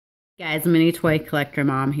Guys, Mini Toy Collector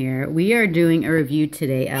Mom here. We are doing a review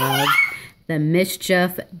today of the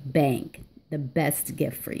Mischief Bank, the best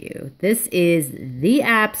gift for you. This is the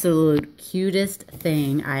absolute cutest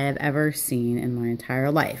thing I have ever seen in my entire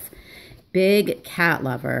life. Big cat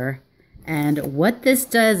lover. And what this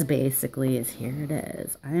does basically is, here it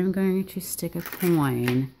is. I am going to stick a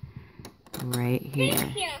coin right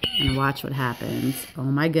here and watch what happens. Oh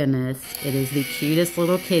my goodness, it is the cutest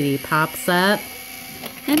little kitty. Pops up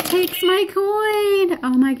and takes my coin.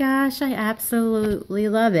 Oh my gosh, I absolutely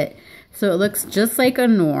love it. So it looks just like a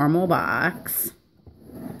normal box.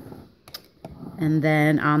 And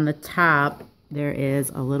then on the top, there is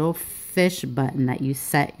a little fish button that you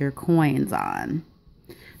set your coins on.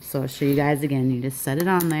 So I'll show you guys again. You just set it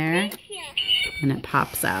on there and it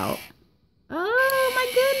pops out. Oh my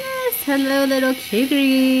goodness. Hello, little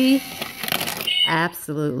kitty.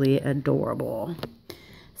 Absolutely adorable.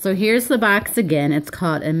 So here's the box again. It's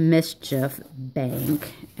called a Mischief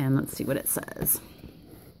Bank. And let's see what it says.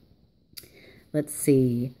 Let's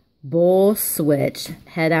see. Bowl switch.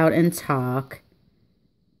 Head out and talk.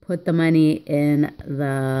 Put the money in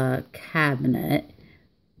the cabinet.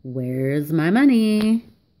 Where's my money?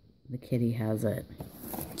 The kitty has it.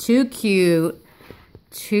 Too cute.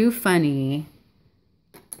 Too funny.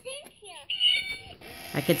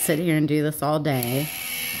 I could sit here and do this all day.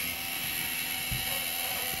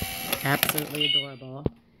 Absolutely adorable.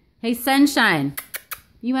 Hey, Sunshine.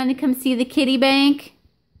 You want to come see the kitty bank?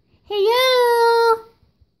 Hello.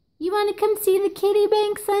 You want to come see the kitty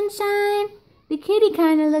bank, Sunshine? The kitty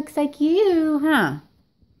kind of looks like you, huh?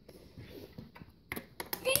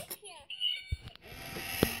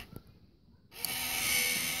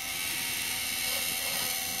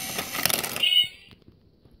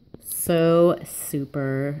 So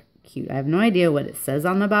super cute. I have no idea what it says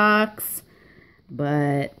on the box,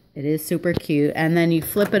 but it is super cute. And then you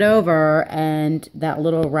flip it over and that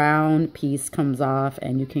little round piece comes off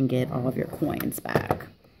and you can get all of your coins back.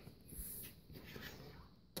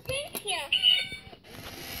 Thank you.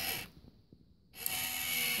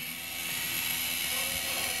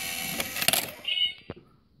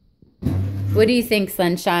 What do you think,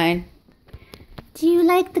 Sunshine? Do you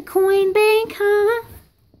like the coin bank, huh?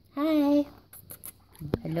 Hi.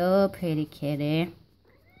 Hello, pretty kitty.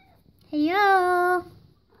 Hello.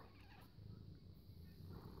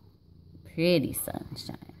 Pretty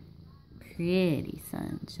Sunshine. Pretty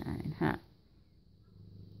Sunshine, huh?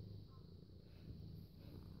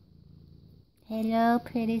 Hello,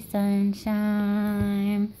 pretty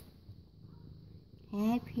Sunshine.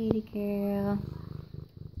 Hi, pretty girl.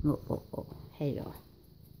 Oh. Hello.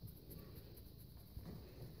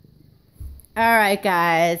 All right,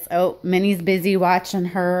 guys. Oh, Minnie's busy watching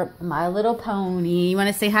her My Little Pony. You want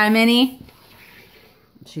to say hi, Minnie?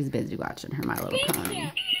 She's busy watching her My Little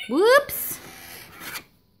Pony. Whoops.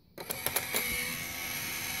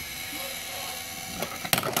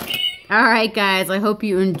 All right, guys. I hope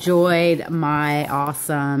you enjoyed my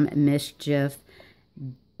awesome Mischief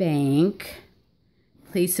Bank.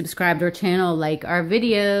 Please subscribe to our channel, like our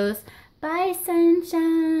videos. Bye,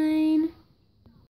 Sunshine.